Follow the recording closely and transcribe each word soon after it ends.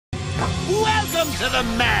Welcome to the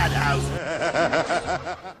madhouse.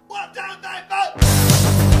 What don't they vote?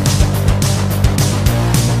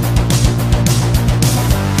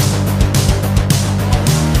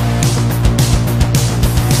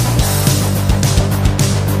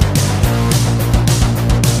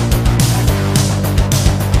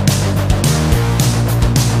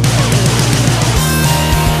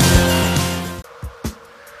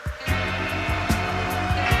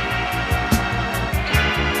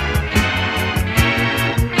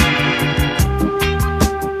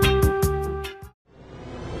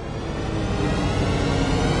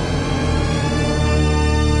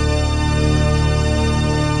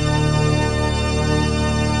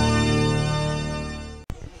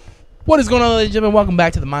 What is going on, ladies and gentlemen? Welcome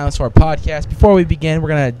back to the Mindless podcast. Before we begin, we're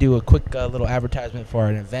going to do a quick little advertisement for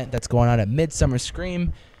an event that's going on at Midsummer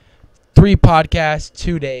Scream. 3 podcasts,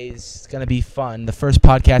 2 days. It's going to be fun. The first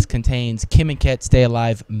podcast contains Kim and Ket Stay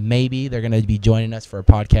Alive Maybe. They're going to be joining us for a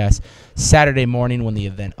podcast Saturday morning when the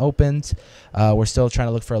event opens. We're still trying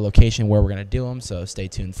to look for a location where we're going to do them, so stay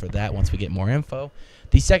tuned for that once we get more info.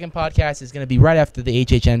 The second podcast is going to be right after the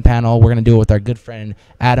HHN panel. We're going to do it with our good friend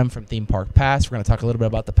Adam from Theme Park Pass. We're going to talk a little bit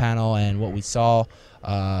about the panel and what we saw,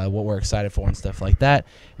 what we're excited for and stuff like that.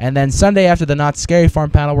 And then Sunday after the Not Scary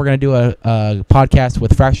Farm panel, we're going to do a podcast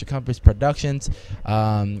with Fracture Compass Productions.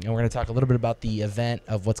 And we're going to talk a little bit about the event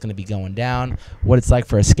of what's going to be going down, what it's like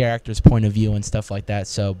for a scare actor's point of view and stuff like that.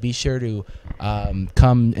 So be sure to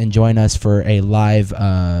come and join us for a live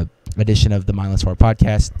edition of the Mindless Horror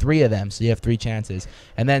Podcast. 3 of them, so you have 3 chances.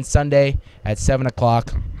 And then Sunday at 7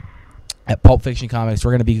 o'clock at Pulp Fiction Comics,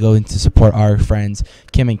 we're going to be going to support our friends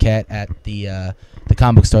Kim and Ket at the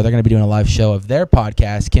comic book store. They're going to be doing a live show of their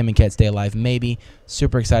podcast, Kim and Ket Stay Alive Maybe.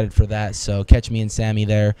 Super excited for that. So catch me and Sammy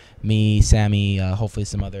there. Me, Sammy, hopefully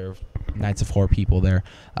some other Nights of Horror people there.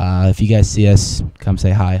 If you guys see us, come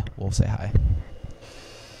say hi. We'll say hi.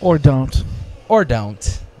 Or don't. Or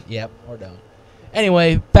don't. Yep, or don't.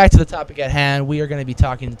 Anyway, back to the topic at hand. We are going to be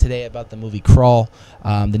talking today about the movie Crawl,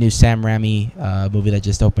 the new Sam Rami movie that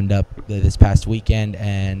just opened up this past weekend.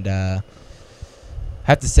 And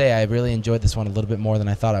have to say, I really enjoyed this one a little bit more than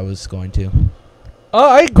I thought I was going to.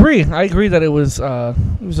 I agree. I agree that it was a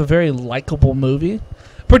very likable movie.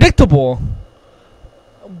 Predictable,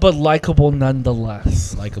 but likable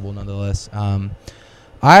nonetheless. Likable nonetheless.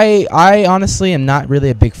 I honestly am not really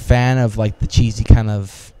a big fan of like the cheesy kind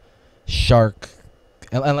of shark.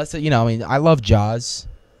 Unless, you know, I mean, I love Jaws,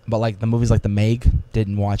 but like the movies like The Meg,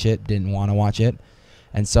 didn't watch it, didn't want to watch it.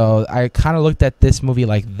 And so I kind of looked at this movie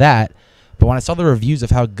like that, but when I saw the reviews of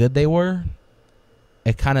how good they were,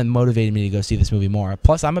 it kind of motivated me to go see this movie more.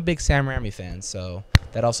 Plus, I'm a big Sam Rami fan, so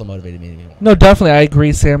that also motivated me to go more. No, definitely, I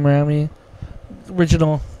agree. Sam Rami,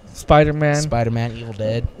 original Spider-Man. Spider-Man, Evil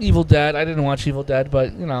Dead. Evil Dead. I didn't watch Evil Dead,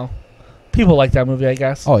 but, you know, people like that movie, I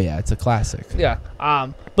guess. Oh, yeah, it's a classic. Yeah.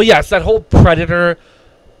 But, yes, that whole Predator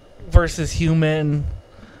versus human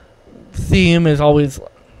theme is always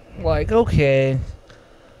like, okay.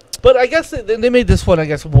 But I guess they made this one, I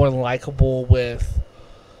guess, more likable with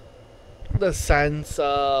the sense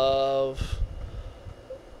of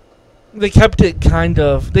they kept it kind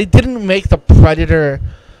of, they didn't make the Predator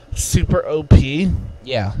super OP.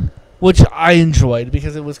 Yeah. Which I enjoyed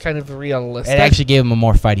because it was kind of realistic. It actually gave them a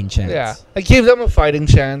more fighting chance. Yeah. It gave them a fighting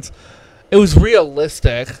chance. It was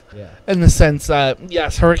realistic in the sense that,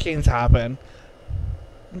 yes, hurricanes happen.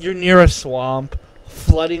 You're near a swamp.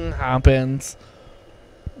 Flooding happens.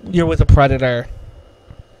 You're with a predator.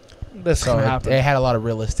 This can happen. It had a lot of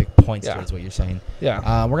realistic points towards what you're saying.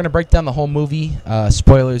 Yeah. We're going to break down the whole movie.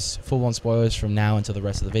 Spoilers, full-blown spoilers from now until the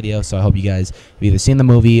rest of the video. So I hope you guys have either seen the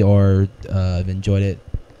movie or have enjoyed it.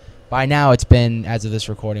 By now, it's been, as of this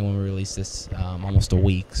recording when we released this, almost a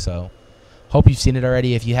week. So hope you've seen it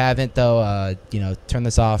already. If you haven't, though, you know, turn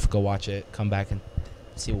this off, go watch it, come back and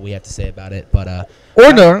see what we have to say about it. But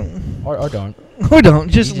or don't. Or don't. Or don't.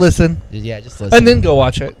 Just listen. Yeah, just listen. And then go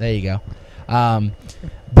watch it. There you go.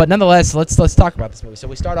 But nonetheless, let's talk about this movie. So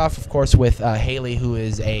we start off, of course, with Haley, who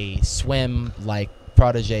is a swim-like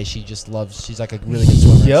protege. She just loves. She's like a really good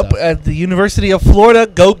swimmer. Yep, at the University of Florida.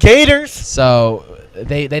 Go Gators! So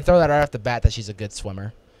they throw that right off the bat that she's a good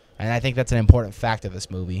swimmer, and I think that's an important fact of this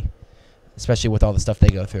movie, especially with all the stuff they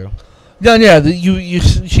go through. Yeah.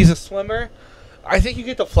 She's a swimmer. I think you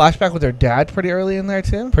get the flashback with her dad pretty early in there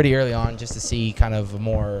too. Pretty early on, just to see kind of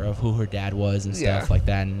more of who her dad was and stuff like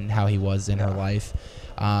that, and how he was in her life.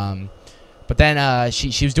 But then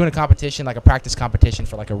she was doing a competition, like a practice competition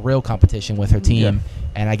for like a real competition with her team,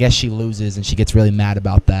 and I guess she loses and she gets really mad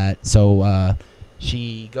about that. So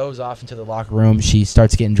she goes off into the locker room. She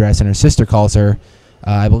starts getting dressed, and her sister calls her.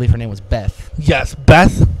 I believe her name was Beth. Yes,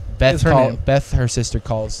 Beth. Beth, her name. Beth, her sister,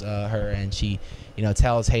 calls her, and she,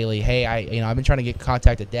 tells Haley, "Hey, I've been trying to get in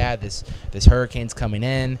contact with Dad. This hurricane's coming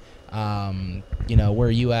in. Where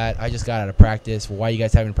are you at? I just got out of practice. Well, why are you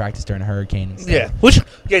guys having practice during a hurricane?" And stuff.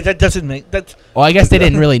 That doesn't make that. Well, I guess they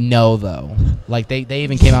didn't really know though. Like they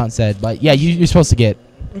even came out and said, "But yeah, you're supposed to get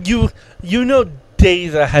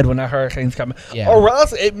days ahead when a hurricane's coming, or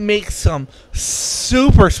else it makes some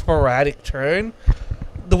super sporadic turn.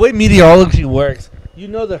 The way meteorology works,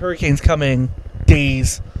 the hurricane's coming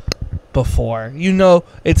days before.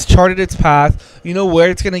 It's charted its path.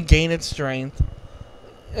 Where it's going to gain its strength,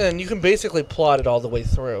 and you can basically plot it all the way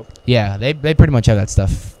through. Yeah, they pretty much have that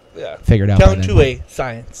stuff figured out down to a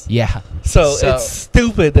science. Yeah. So it's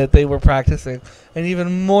stupid that they were practicing, and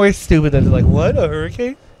even more stupid that they're like, "What, a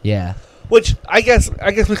hurricane?" Yeah. Which I guess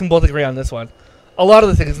we can both agree on this one. A lot of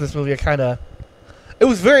the things in this movie are kind of. It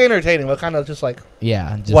was very entertaining, but kind of just like.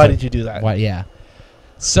 Yeah. Why did you do that? Why? Yeah.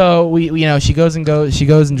 So she goes and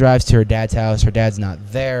drives to her dad's house. Her dad's not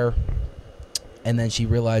there, and then she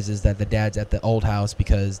realizes that the dad's at the old house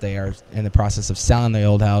because they are in the process of selling the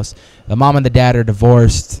old house. The mom and the dad are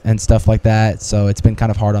divorced and stuff like that, so it's been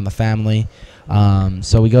kind of hard on the family.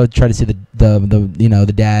 So we go try to see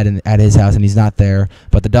the dad at his house, and he's not there.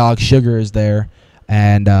 But the dog Sugar is there,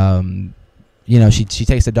 and she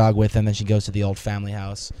takes the dog with him. Then she goes to the old family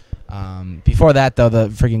house. Before that, though, the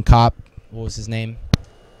freaking cop, what was his name?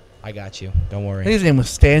 I got you. Don't worry. His name was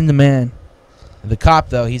Stan the Man. The cop,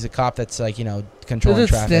 though, he's a cop that's controlling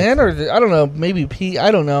traffic. Is it Stan or I don't know? Maybe Pete.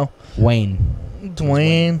 I don't know. Wayne.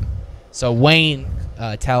 Dwayne. So Wayne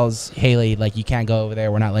tells Haley, you can't go over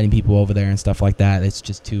there. We're not letting people over there and stuff like that. It's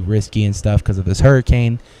just too risky and stuff because of this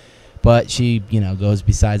hurricane. But she, goes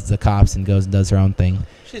besides the cops and goes and does her own thing.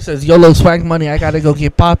 She says, "YOLO swag money. I gotta go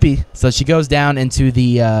get Poppy." So she goes down into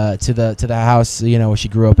the to the house, where she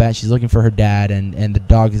grew up at. She's looking for her dad, and the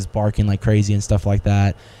dog is barking like crazy and stuff like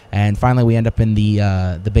that. And finally, we end up in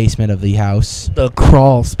the basement of the house, the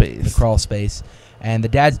crawl space. And the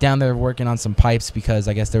dad's down there working on some pipes because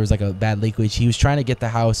I guess there was a bad leakage. He was trying to get the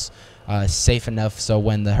house safe enough so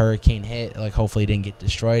when the hurricane hit, hopefully it didn't get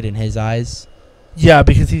destroyed in his eyes. Yeah,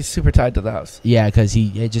 because he's super tied to the house. Yeah, because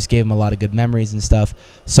it just gave him a lot of good memories and stuff.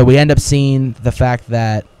 So we end up seeing the fact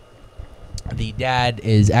that the dad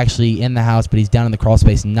is actually in the house, but he's down in the crawl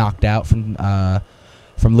space, knocked out from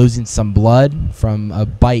losing some blood from a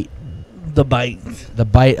bite. The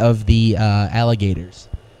bite of the alligators.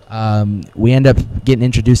 We end up getting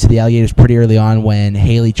introduced to the alligators pretty early on when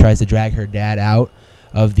Haley tries to drag her dad out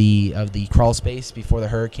of the crawl space before the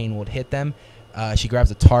hurricane would hit them. She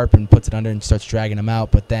grabs a tarp and puts it under and starts dragging him out,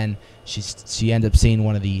 but then she ends up seeing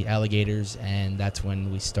one of the alligators, and that's when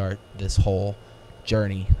we start this whole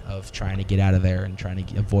journey of trying to get out of there and trying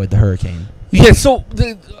to avoid the hurricane. Yeah, so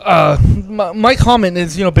my comment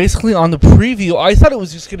is, basically on the preview, I thought it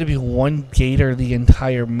was just going to be one gator the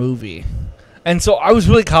entire movie. And so I was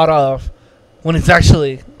really caught off when it's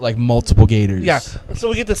actually... multiple gators. Yeah, so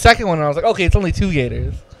we get the second one, and I was like, okay, it's only 2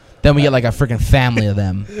 gators. Then we get a freaking family of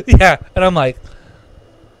them. Yeah, and I'm like,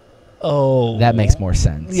 oh. That makes more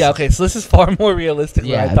sense. Yeah, okay, so this is far more realistic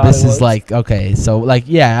than I thought this it was. is okay, so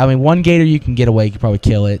one gator you can get away, you could probably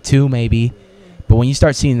kill it. 2 maybe. But when you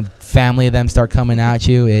start seeing family of them start coming at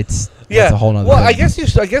you, it's a whole nother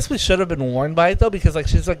thing. I guess we should have been warned by it though, because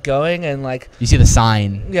she's going and you see the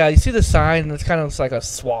sign. Yeah, you see the sign, and it's kind of like a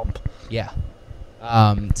swamp. Yeah.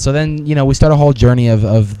 So then we start a whole journey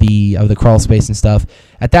of the crawl space and stuff.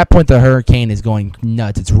 At that point, the hurricane is going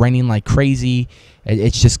nuts. It's raining like crazy.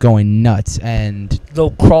 It's just going nuts, and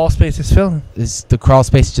the crawl space is filling. The crawl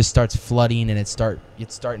space just starts flooding, and it's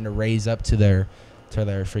starting to raise up to their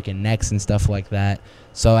freaking necks and stuff like that.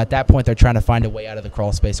 So at that point, they're trying to find a way out of the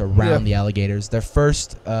crawl space around the alligators. Their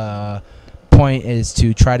first point is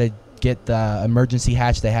to try to get the emergency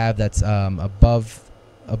hatch they have that's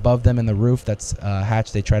above them in the roof. That's a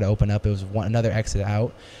hatch they try to open up. It was another exit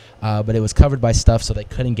out, but it was covered by stuff, so they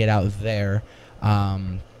couldn't get out there.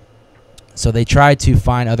 So they tried to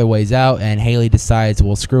find other ways out, and Haley decides,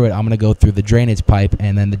 well, screw it, I'm going to go through the drainage pipe,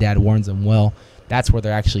 and then the dad warns them, well, that's where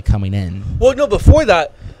they're actually coming in. Well, no, before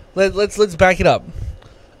that, let's back it up,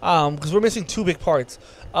 because we're missing 2 big parts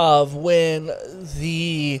of when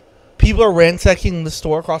the people are ransacking the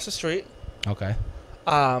store across the street. Okay.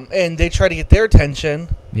 And they try to get their attention.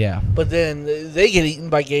 Yeah. But then they get eaten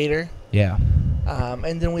by gator. Yeah.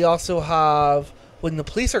 And then we also have when the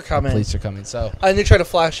police are coming. So. And they try to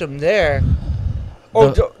flash them there.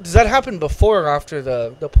 Or does that happen before or after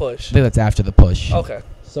the push? I think that's after the push. Okay.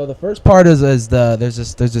 So the first part is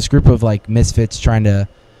there's this group of misfits trying to,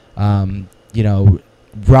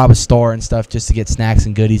 rob a store and stuff just to get snacks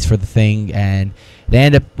and goodies for the thing, and they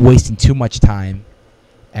end up wasting too much time,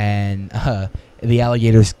 and the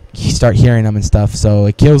alligators start hearing them and stuff, so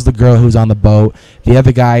it kills the girl who's on the boat. The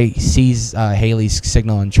other guy sees Haley's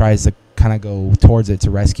signal and tries to kind of go towards it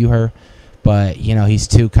to rescue her, but he's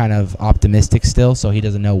too kind of optimistic still, so he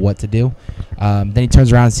doesn't know what to do. Then he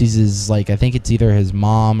turns around and sees his, I think it's either his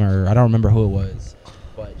mom or I don't remember who it was,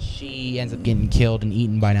 but she ends up getting killed and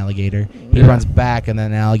eaten by an alligator. He runs back, and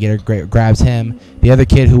then an alligator grabs him. The other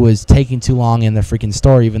kid, who was taking too long in the freaking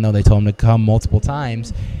store, even though they told him to come multiple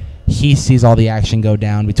times, he sees all the action go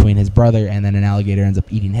down between his brother, and then an alligator ends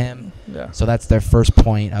up eating him. Yeah. So that's their first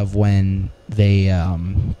point of when they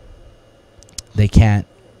can't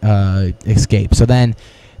escape. So then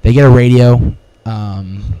they get a radio,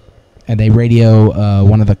 and they radio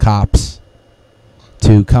one of the cops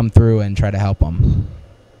to come through and try to help them.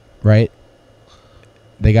 Right?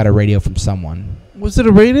 They got a radio from someone. Was it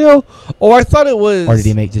a radio? Oh, I thought it was. Or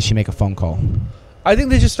did she make a phone call? I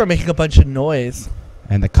think they just start making a bunch of noise.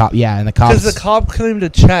 And the cops. Because the cop came to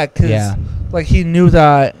check. Yeah. He knew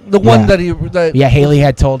that one that he. Haley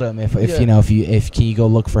had told him if can you go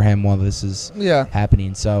look for him while this is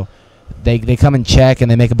happening. So they come and check,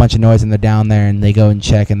 and they make a bunch of noise, and they're down there, and they go and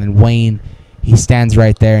check, and then Wayne, he stands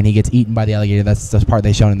right there, and he gets eaten by the alligator. That's the part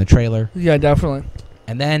they shown in the trailer. Yeah, definitely.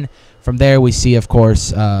 And then from there we see, of course,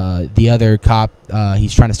 the other cop.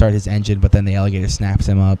 He's trying to start his engine, but then the alligator snaps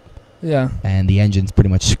him up. Yeah. And the engine's pretty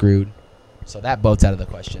much screwed. So that boat's out of the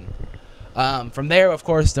question. From there, of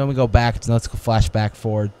course, then we go back. Let's go flashback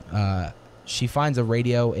forward. She finds a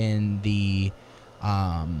radio in the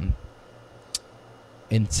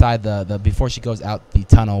inside the before she goes out the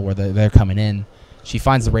tunnel where they're coming in. She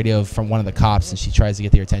finds the radio from one of the cops, and she tries to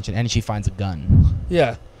get their attention. And she finds a gun.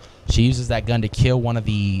 Yeah. She uses that gun to kill one of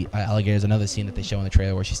the alligators. Another scene that they show in the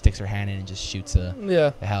trailer where she sticks her hand in and just shoots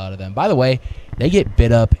the hell out of them. By the way, they get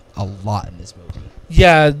bit up a lot in this movie.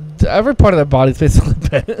 Yeah, every part of their body's basically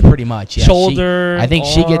bit. Pretty much, yeah. Shoulder, I think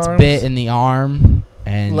she gets bit in the arm.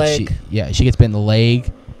 And leg. She gets bit in the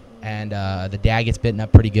leg. And the dad gets bitten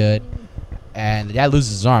up pretty good. And the dad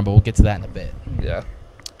loses his arm, but we'll get to that in a bit. Yeah.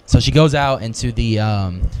 So she goes out into the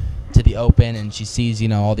open, and she sees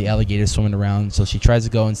all the alligators swimming around. So she tries to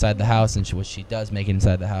go inside the house, and she does make it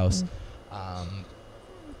inside the house.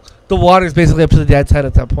 The water's basically up to the dad's head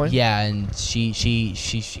at that point. Yeah, and she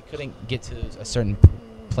couldn't get to a certain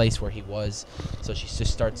place where he was, so she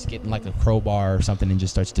just starts getting like a crowbar or something and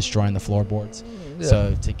just starts destroying the floorboards.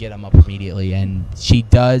 So to get him up immediately, and she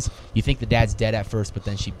does. You think the dad's dead at first, but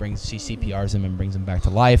then she CPRs him and brings him back to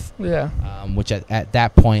life. Yeah. Which at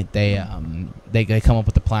that point they come up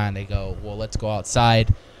with a plan. They go, well, let's go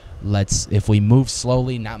outside. If we move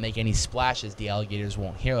slowly, not make any splashes, the alligators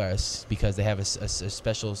won't hear us because they have a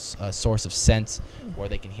special source of sense where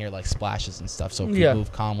they can hear like splashes and stuff. So if we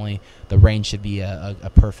move calmly, the rain should be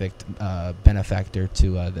a perfect benefactor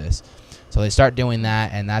to this. So they start doing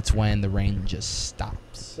that, and that's when the rain just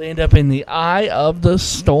stops. They end up in the eye of the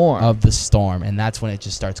storm. And that's when it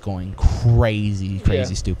just starts going crazy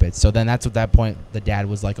stupid. So then that's at that point the dad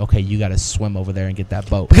was like, okay, you got to swim over there and get that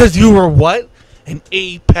boat. Because you were what? An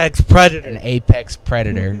apex predator. An apex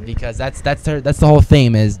predator, because that's the whole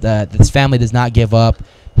theme is that this family does not give up.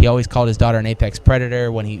 He always called his daughter an apex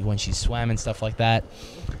predator when she swam and stuff like that.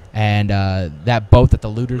 And that boat that the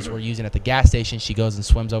looters were using at the gas station, she goes and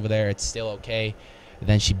swims over there. It's still okay. And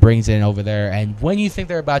then she brings it over there. And when you think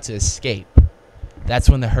they're about to escape, that's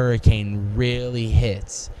when the hurricane really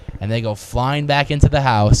hits. And they go flying back into the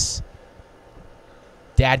house.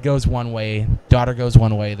 Dad goes one way, daughter goes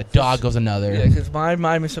one way, the dog goes another. Yeah, because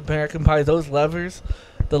my Miss American Pie, those levers,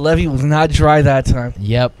 the levee was not dry that time.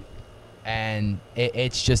 Yep. And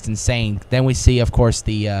it's just insane. Then we see, of course,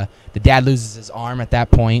 the dad loses his arm at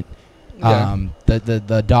that point. Yeah.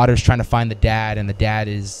 The daughter's trying to find the dad, and the dad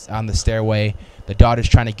is on the stairway. The daughter's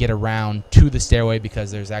trying to get around to the stairway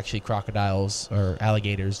because there's actually crocodiles or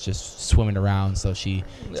alligators just swimming around. So she's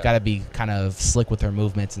got to be kind of slick with her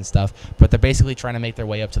movements and stuff. But they're basically trying to make their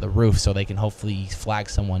way up to the roof so they can hopefully flag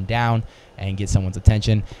someone down and get someone's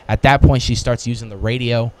attention. At that point, she starts using the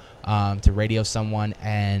radio to radio someone,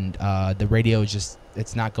 and the radio is just,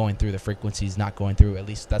 it's not going through. The frequency's not going through. At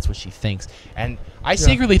least that's what she thinks. And I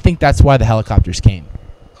secretly think that's why the helicopters came.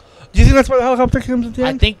 Do you think that's why the helicopter comes at the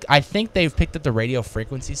end? I think they've picked up the radio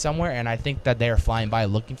frequency somewhere, and I think that they are flying by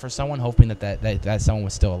looking for someone, hoping that someone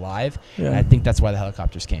was still alive. Yeah. And I think that's why the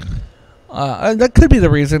helicopters came. That could be the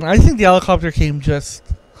reason. I think the helicopter came just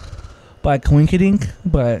by coinciding,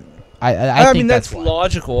 but I mean that's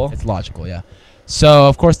logical. It's logical, yeah. So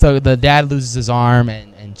of course the dad loses his arm,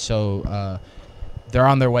 and so they're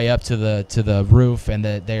on their way up to the roof, and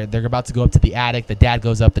they're about to go up to the attic. The dad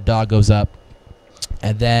goes up, the dog goes up,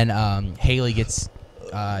 and then Haley gets,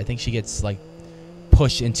 I think she gets like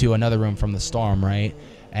pushed into another room from the storm, right?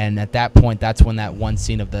 And at that point, that's when that one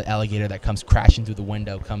scene of the alligator that comes crashing through the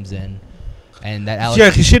window comes in, and that alligator.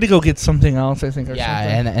 Yeah, because she had to go get something else, I think. Or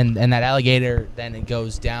something. and that alligator then it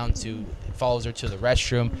goes down to. Follows her to the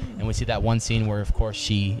restroom, and we see that one scene where, of course,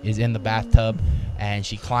 she is in the bathtub, and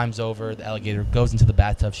she climbs over. The alligator goes into the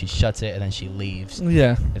bathtub. She shuts it, and then she leaves.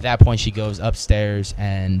 Yeah. At that point, she goes upstairs,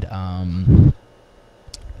 and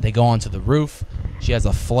they go onto the roof. She has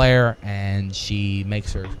a flare, and she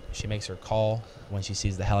makes her call when she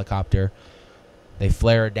sees the helicopter. They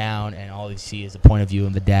flare her down, and all you see is the point of view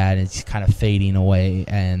of the dad, and it's kind of fading away,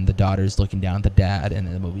 and the daughter's looking down at the dad, and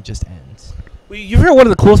then the movie just ends. You hear one of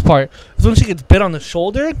the coolest part is when she gets bit on the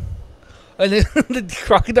shoulder, and then the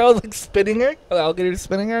crocodile is like spinning her, or the alligator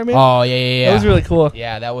spinning her. I mean, oh yeah. That was really cool.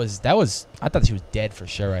 Yeah, that was. I thought she was dead for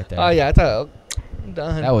sure right there. Oh yeah, I thought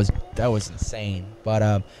done. That was insane.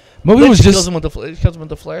 But movie was just kills him with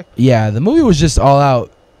the flare. Yeah, the movie was just all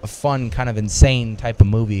out a fun, kind of insane type of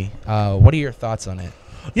movie. What are your thoughts on it?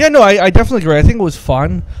 Yeah, no, I definitely agree. I think it was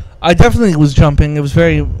fun. I definitely was jumping. It was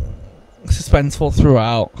very suspenseful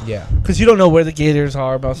throughout. Yeah, because you don't know where the gators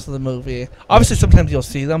are most of the movie. Obviously, sometimes you'll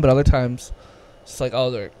see them, but other times it's like,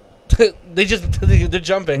 oh, they're they're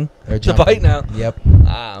jumping. They're to bite now. Yep.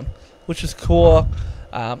 Which is cool.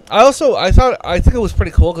 I think it was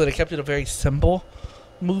pretty cool because they kept it a very simple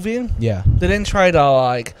movie. Yeah. They didn't try to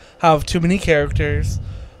like have too many characters.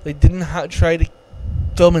 They didn't try to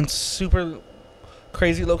film in super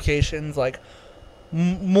crazy locations. Like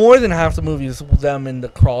more than half the movie is them in the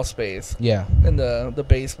crawl space. Yeah. In the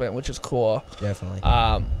basement, which is cool. Definitely.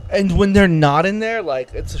 And when they're not in there,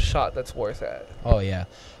 like it's a shot that's worth it. Oh yeah.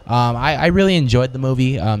 I really enjoyed the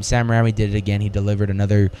movie. Sam Rami did it again. He delivered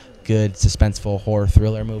another good suspenseful horror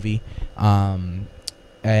thriller movie. And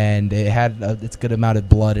it had its good amount of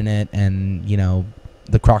blood in it, and you know,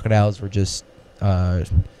 the crocodiles were just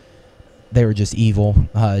they were just evil,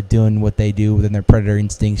 doing what they do within their predator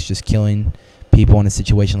instincts, just killing people in a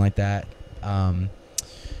situation like that.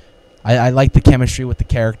 I like the chemistry with the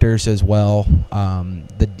characters as well.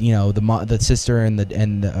 The sister and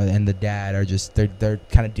the dad are just they're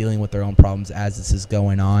kind of dealing with their own problems as this is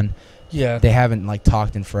going on. Yeah, they haven't like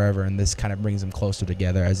talked in forever, and this kind of brings them closer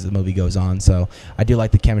together as the movie goes on. So I do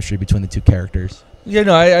like the chemistry between the two characters. Yeah,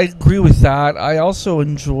 no, I agree with that. I also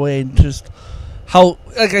enjoyed just how,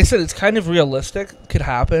 like I said, it's kind of realistic. Could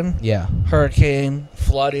happen. Yeah, hurricane,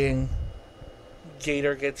 flooding,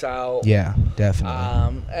 gator gets out. Yeah,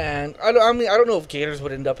 definitely. And I don't know if gators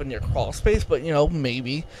would end up in your crawl space, but you know,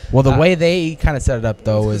 maybe. Well, the way they kind of set it up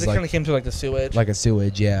though is they like kind of came through like the sewage. Like a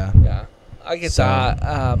sewage, yeah. Yeah. I get that,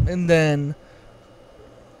 and then,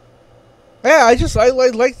 yeah, I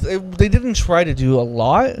like they didn't try to do a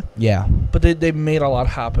lot. Yeah, but they made a lot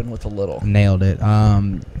happen with a little. Nailed it.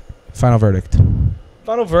 Final verdict.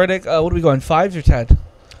 Final verdict. What are we going? 5s or 10?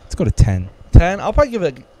 Let's go to 10. 10. I'll probably give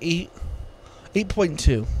it like 8.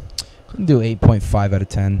 8.2. Can do 8.5 out of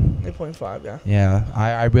 10. 8.5. Yeah. Yeah,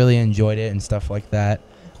 I really enjoyed it and stuff like that.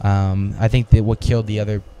 I think that what killed the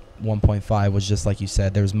other 1.5 was just like you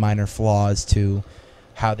said, there was minor flaws to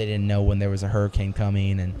how they didn't know when there was a hurricane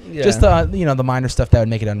coming, and just the minor stuff that would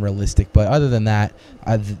make it unrealistic. But other than that,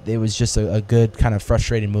 it was just a good kind of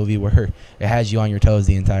frustrating movie where it has you on your toes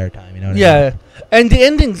the entire time. You know what I mean? And the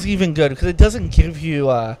ending's even good because it doesn't give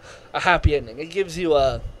you a happy ending. It gives you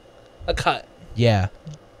a cut. Yeah,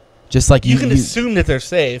 just like you can assume that they're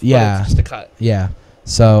safe. Yeah, but it's just a cut. Yeah.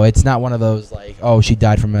 So it's not one of those like, oh, she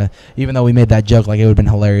died from even though we made that joke, like it would have been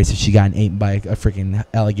hilarious if she got eaten by a freaking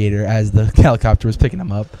alligator as the helicopter was picking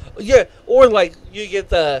them up. Yeah, or like you get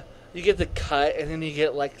the cut and then you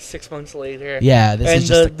get like 6 months later. Yeah, this is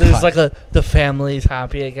just a cut. There's like the family's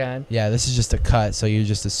happy again. Yeah, this is just a cut, so you're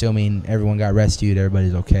just assuming everyone got rescued,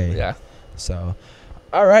 everybody's okay. Yeah. So,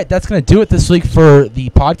 all right, that's going to do it this week for the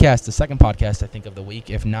podcast, the second podcast, I think, of the week.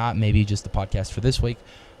 If not, maybe just the podcast for this week.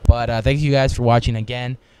 But thank you guys for watching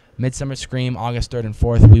again. Midsummer Scream, August 3rd and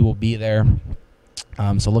 4th. We will be there.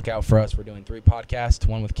 So look out for us. We're doing 3 podcasts,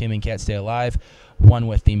 one with Kim and Kat Stay Alive, one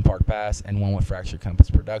with Theme Park Pass, and one with Fractured Compass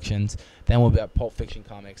Productions. Then we'll be at Pulp Fiction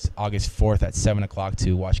Comics August 4th at 7 o'clock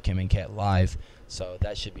to watch Kim and Kat live. So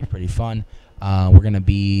that should be pretty fun. We're going to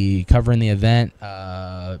be covering the event,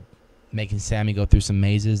 making Sammy go through some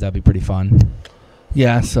mazes. That'll be pretty fun.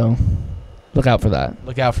 Yeah, so look out for that.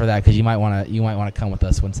 Look out for that because you might want to come with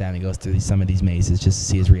us when Sammy goes through some of these mazes just to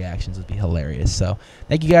see his reactions. Would be hilarious. So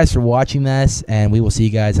thank you guys for watching this, and we will see you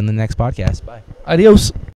guys in the next podcast. Bye.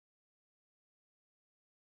 Adios.